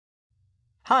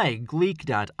Hi,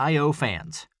 Gleek.io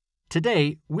fans.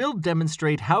 Today, we'll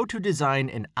demonstrate how to design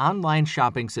an online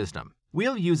shopping system.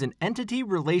 We'll use an entity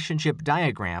relationship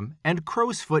diagram and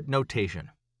crow's foot notation.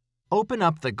 Open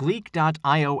up the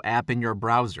Gleek.io app in your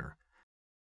browser.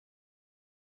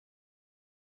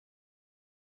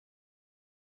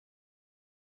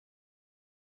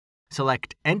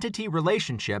 Select Entity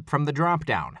Relationship from the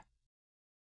drop-down.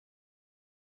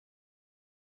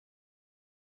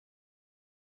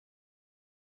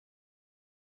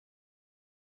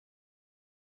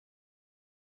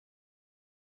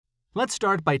 Let's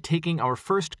start by taking our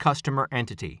first customer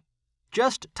entity.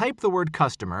 Just type the word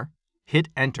customer, hit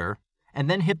Enter, and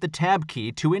then hit the Tab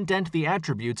key to indent the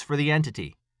attributes for the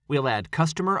entity. We'll add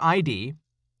customer ID,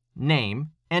 name,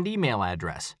 and email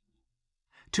address.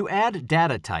 To add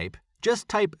data type, just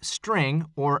type string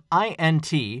or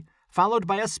int followed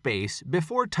by a space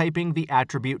before typing the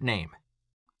attribute name.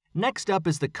 Next up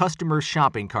is the customer's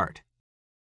shopping cart.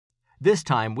 This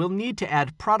time we'll need to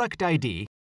add product ID,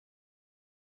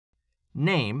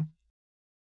 name,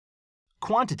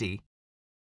 quantity,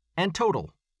 and total.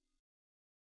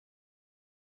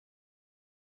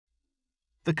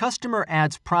 The customer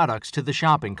adds products to the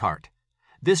shopping cart.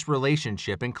 This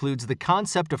relationship includes the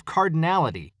concept of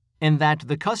cardinality, in that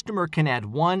the customer can add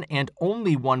one and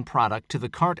only one product to the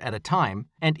cart at a time,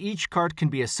 and each cart can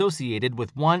be associated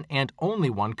with one and only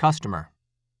one customer.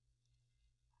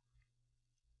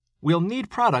 We'll need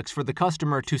products for the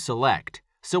customer to select,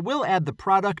 so we'll add the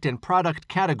product and product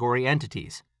category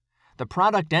entities. The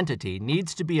product entity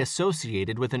needs to be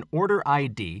associated with an order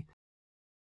ID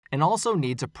and also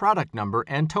needs a product number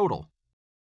and total.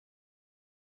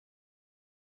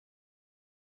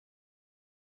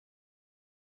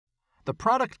 The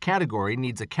product category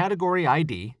needs a category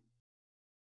ID,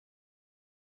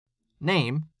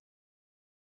 name,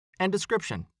 and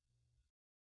description.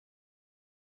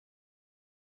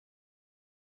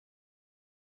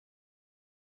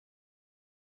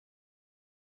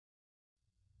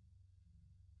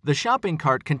 The shopping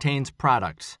cart contains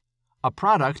products. A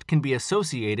product can be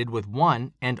associated with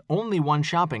one and only one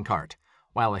shopping cart,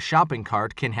 while a shopping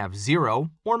cart can have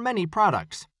 0 or many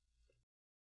products.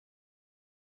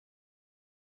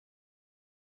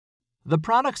 The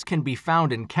products can be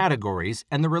found in categories,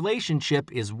 and the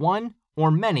relationship is one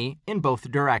or many in both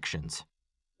directions.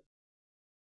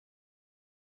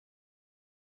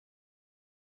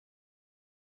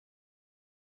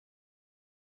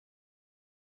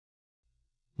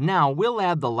 Now we'll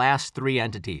add the last three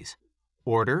entities: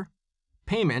 order,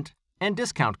 payment, and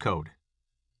discount code.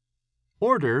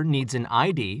 Order needs an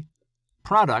ID,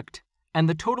 product, and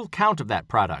the total count of that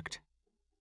product.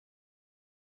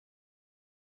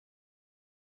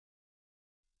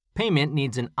 Payment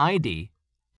needs an ID,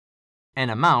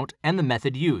 an amount, and the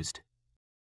method used.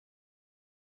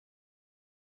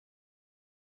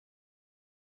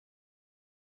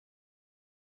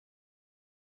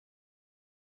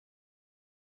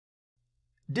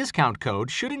 Discount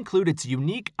code should include its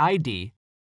unique ID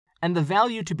and the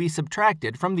value to be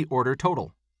subtracted from the order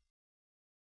total.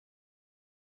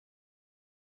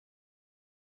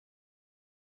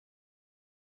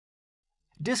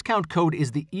 Discount code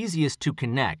is the easiest to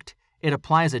connect. It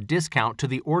applies a discount to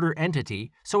the order entity,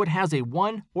 so it has a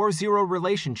 1 or 0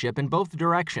 relationship in both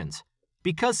directions,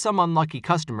 because some unlucky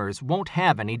customers won't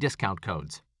have any discount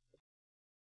codes.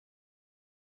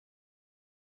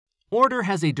 Order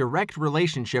has a direct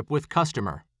relationship with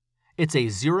customer. It's a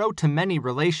 0 to many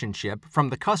relationship from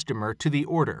the customer to the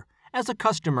order, as a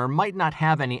customer might not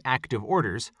have any active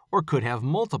orders or could have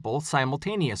multiple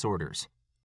simultaneous orders.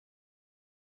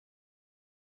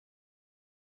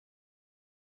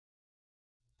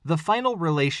 The final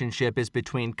relationship is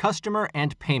between customer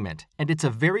and payment, and it's a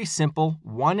very simple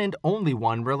one and only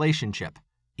one relationship.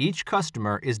 Each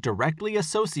customer is directly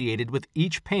associated with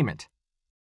each payment.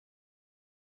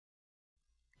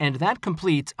 And that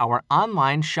completes our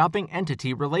online shopping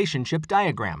entity relationship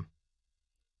diagram.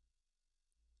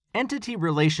 Entity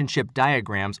relationship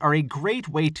diagrams are a great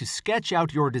way to sketch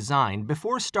out your design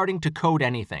before starting to code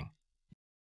anything.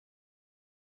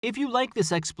 If you like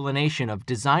this explanation of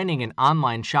designing an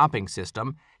online shopping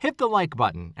system, hit the like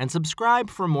button and subscribe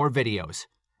for more videos.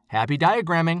 Happy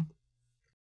diagramming!